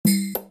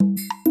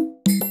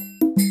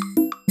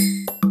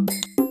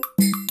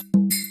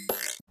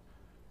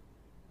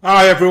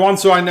Hi everyone,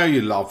 so I know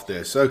you love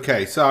this.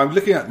 Okay, so I'm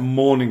looking at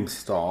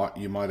Morningstar.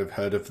 You might have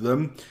heard of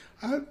them.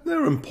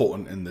 They're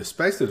important in this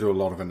space. They do a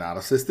lot of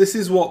analysis. This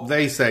is what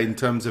they say in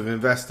terms of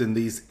invest in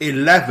these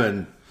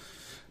 11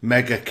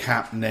 mega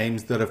cap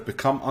names that have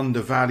become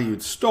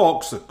undervalued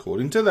stocks,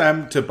 according to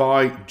them, to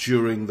buy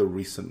during the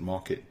recent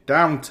market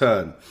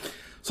downturn.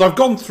 So I've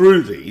gone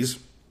through these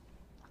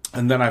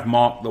and then I've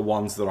marked the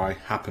ones that I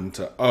happen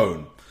to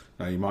own.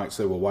 Now you might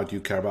say, well, why do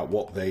you care about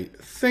what they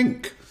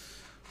think?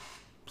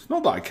 It's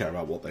not that I care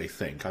about what they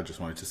think. I just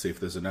wanted to see if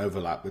there's an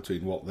overlap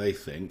between what they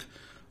think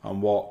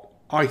and what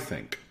I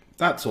think.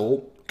 That's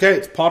all. Okay,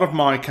 it's part of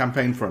my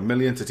campaign for 1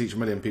 million to teach 1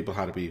 million people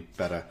how to be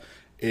better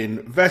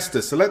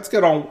investors. So let's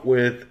get on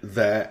with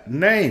their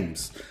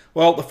names.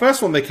 Well, the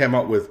first one they came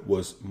up with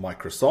was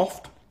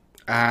Microsoft,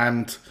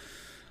 and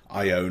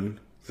I own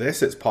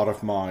this. It's part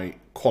of my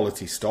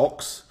quality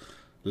stocks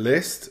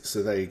list.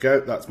 So there you go.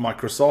 That's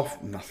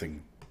Microsoft.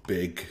 Nothing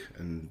big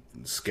and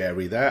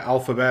scary there.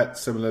 Alphabet,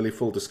 similarly,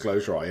 full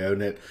disclosure, I own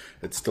it.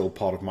 It's still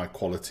part of my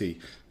quality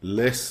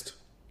list.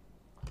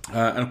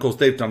 And of course,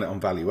 they've done it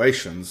on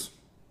valuations.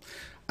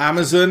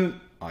 Amazon,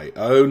 I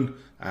own.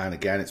 And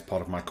again, it's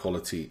part of my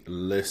quality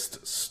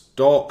list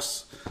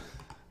stocks.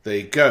 There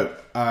you go.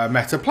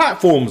 Meta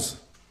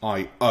Platforms,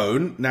 I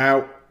own.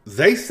 Now,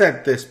 they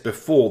said this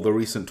before the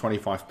recent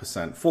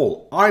 25%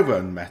 fall. I've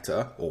owned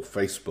Meta, or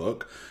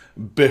Facebook,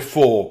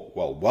 before,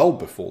 well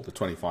before the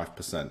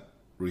 25%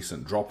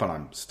 recent drop, and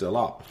I'm still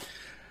up.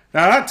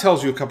 Now that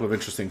tells you a couple of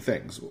interesting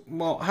things.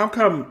 Well, how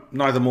come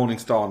neither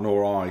Morningstar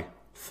nor I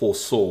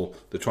foresaw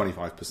the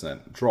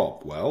 25%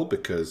 drop? Well,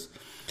 because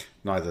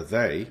neither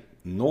they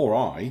nor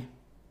I,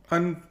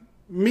 and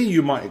me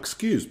you might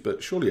excuse,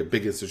 but surely a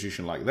big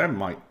institution like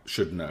them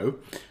should know,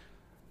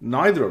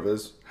 neither of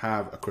us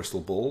have a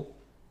crystal ball.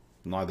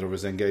 Neither of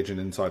us engage in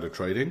insider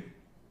trading,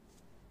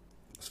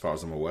 as far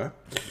as I'm aware.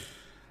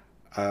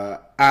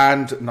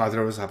 And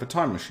neither of us have a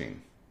time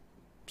machine.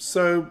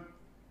 So,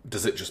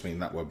 does it just mean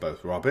that we're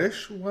both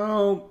rubbish?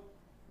 Well,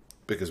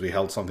 because we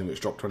held something which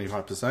dropped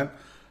 25%?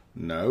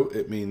 No,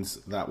 it means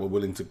that we're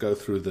willing to go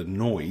through the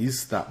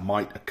noise that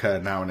might occur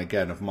now and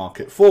again of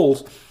market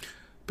falls,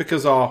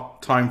 because our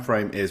time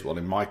frame is, well,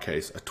 in my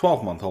case, a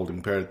 12-month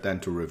holding period,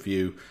 then to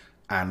review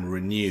and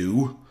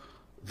renew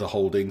the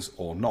holdings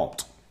or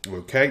not.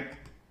 Okay,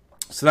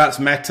 so that's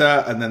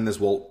Meta, and then there's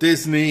Walt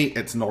Disney.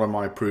 It's not on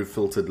my approved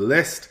filtered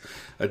list.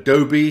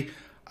 Adobe,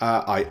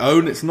 I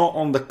own. It's not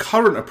on the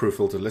current approved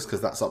filtered list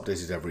because that's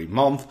updated every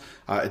month.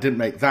 It didn't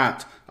make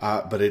that,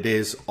 but it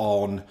is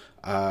on.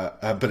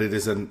 But it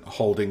is a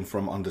holding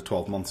from under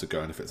 12 months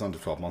ago, and if it's under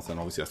 12 months, then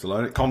obviously I have to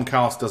own it.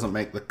 Comcast doesn't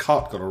make the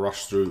cut. Got to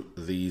rush through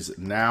these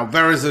now.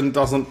 Verizon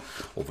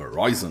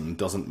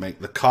doesn't make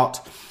the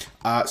cut.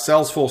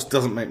 Salesforce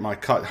doesn't make my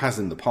cut. Has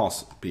in the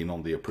past been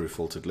on the approved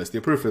filtered list. The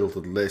approved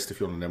filtered list, if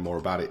you want to know more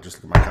about it,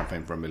 just look at my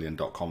campaign for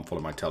 1million.com.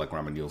 Follow my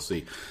Telegram, and you'll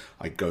see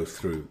I go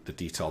through the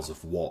details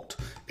of what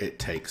it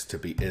takes to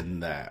be in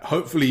there.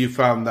 Hopefully you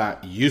found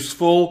that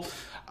useful.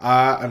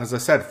 And as I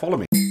said, follow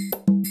me.